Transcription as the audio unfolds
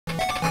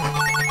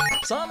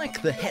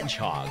Sonic the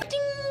Hedgehog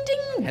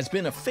has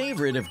been a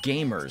favorite of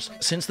gamers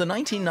since the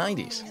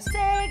 1990s.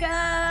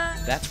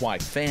 Sega! That's why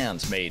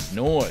fans made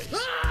noise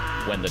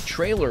when the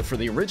trailer for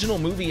the original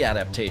movie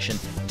adaptation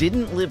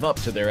didn't live up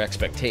to their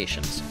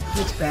expectations.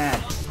 It's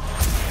bad.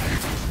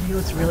 It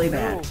looks really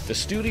bad. The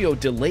studio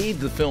delayed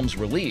the film's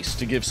release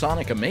to give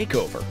Sonic a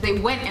makeover. They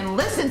went and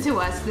listened to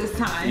us this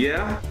time.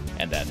 Yeah.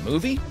 And that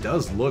movie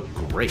Does look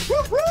great.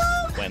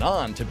 went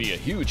on to be a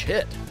huge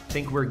hit.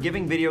 Think we're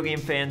giving video game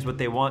fans what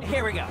they want.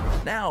 Here we go.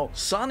 Now,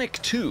 Sonic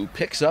 2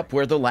 picks up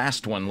where the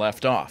last one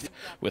left off,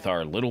 with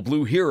our little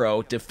blue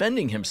hero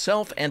defending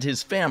himself and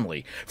his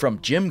family from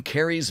Jim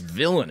Carrey's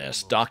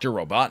villainous Dr.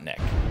 Robotnic.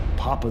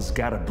 Papa's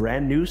got a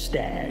brand new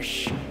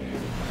stash.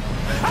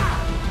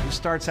 He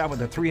starts out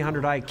with a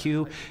 300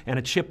 IQ and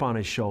a chip on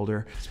his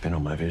shoulder. It's been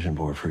on my vision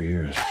board for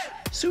years.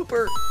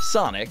 Super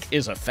Sonic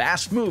is a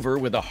fast mover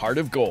with a heart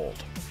of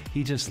gold.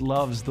 He just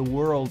loves the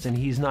world, and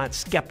he's not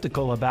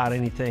skeptical about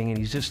anything, and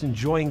he's just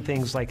enjoying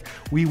things like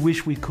we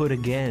wish we could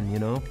again, you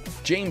know?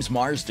 James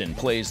Marsden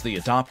plays the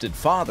adopted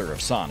father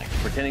of Sonic.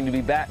 Pretending to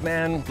be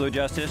Batman. Blue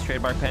Justice,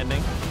 trademark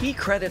pending. He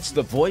credits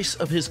the voice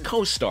of his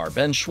co-star,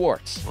 Ben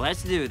Schwartz,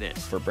 Let's do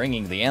this. for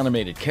bringing the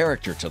animated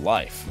character to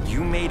life.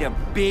 You made a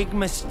big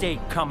mistake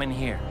coming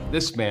here.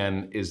 This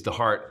man is the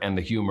heart and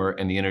the humor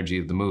and the energy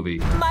of the movie.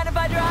 Mind if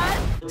I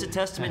drive? It's a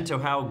testament to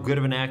how good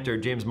of an actor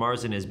James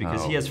Marsden is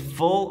because he has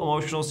full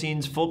emotional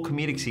scenes, full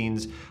comedic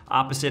scenes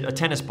opposite a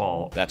tennis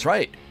ball. That's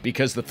right,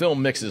 because the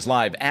film mixes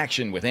live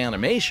action with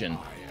animation,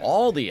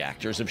 all the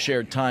actors have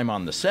shared time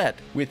on the set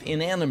with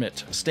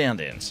inanimate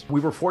stand-ins.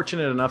 We were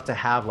fortunate enough to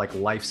have like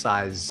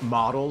life-size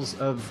models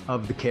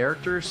of the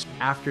characters.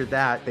 After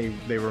that, they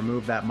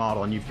removed that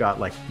model and you've got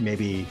like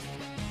maybe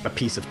a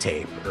piece of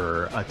tape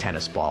or a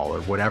tennis ball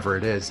or whatever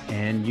it is,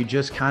 and you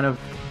just kind of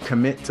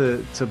commit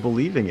to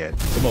believing it.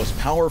 The most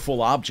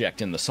powerful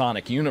object in the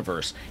Sonic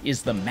universe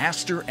is the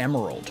Master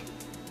Emerald.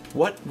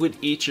 What would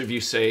each of you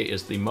say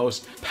is the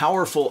most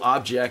powerful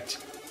object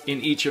in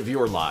each of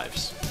your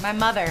lives? My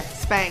mother.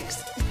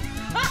 Spanx.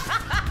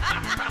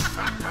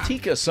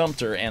 Tika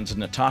Sumpter and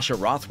Natasha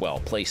Rothwell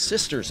play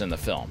sisters in the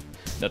film.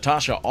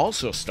 Natasha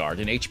also starred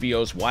in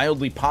HBO's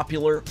wildly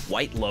popular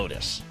White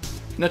Lotus.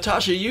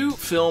 Natasha, you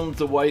filmed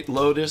The White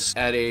Lotus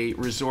at a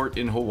resort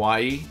in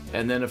Hawaii,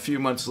 and then a few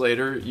months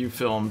later, you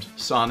filmed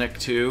Sonic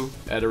 2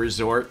 at a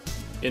resort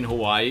in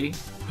Hawaii.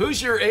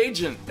 Who's your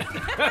agent?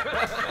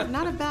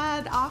 Not a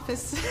bad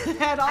office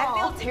at all. I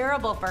feel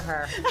terrible for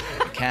her.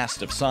 The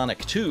cast of Sonic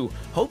 2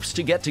 hopes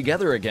to get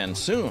together again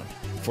soon,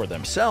 for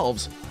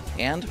themselves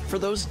and for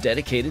those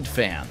dedicated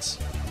fans.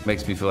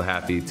 Makes me feel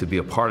happy to be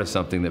a part of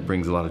something that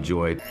brings a lot of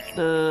joy.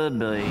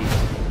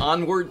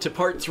 Onward to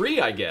part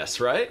 3, I guess,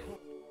 right?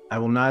 I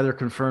will neither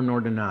confirm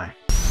nor deny.